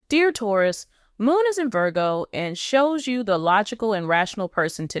Dear Taurus, Moon is in Virgo and shows you the logical and rational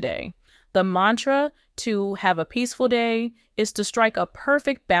person today. The mantra to have a peaceful day is to strike a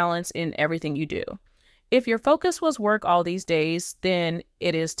perfect balance in everything you do. If your focus was work all these days, then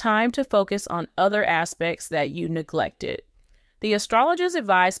it is time to focus on other aspects that you neglected. The astrologers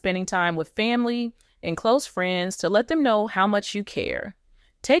advise spending time with family and close friends to let them know how much you care.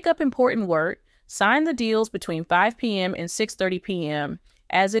 Take up important work, sign the deals between 5 p.m. and 6:30 p.m.,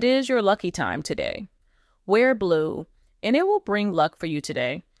 as it is your lucky time today. Wear blue, and it will bring luck for you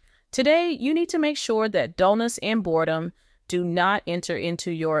today. Today, you need to make sure that dullness and boredom do not enter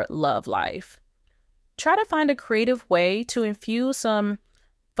into your love life. Try to find a creative way to infuse some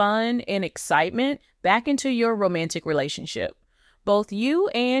fun and excitement back into your romantic relationship. Both you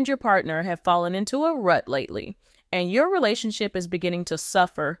and your partner have fallen into a rut lately, and your relationship is beginning to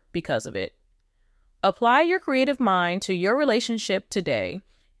suffer because of it. Apply your creative mind to your relationship today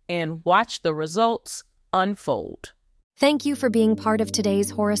and watch the results unfold. Thank you for being part of today's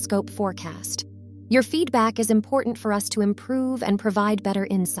horoscope forecast. Your feedback is important for us to improve and provide better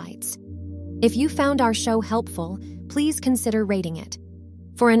insights. If you found our show helpful, please consider rating it.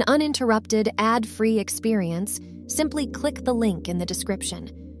 For an uninterrupted, ad-free experience, simply click the link in the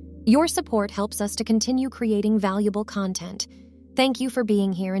description. Your support helps us to continue creating valuable content. Thank you for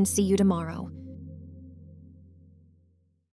being here and see you tomorrow.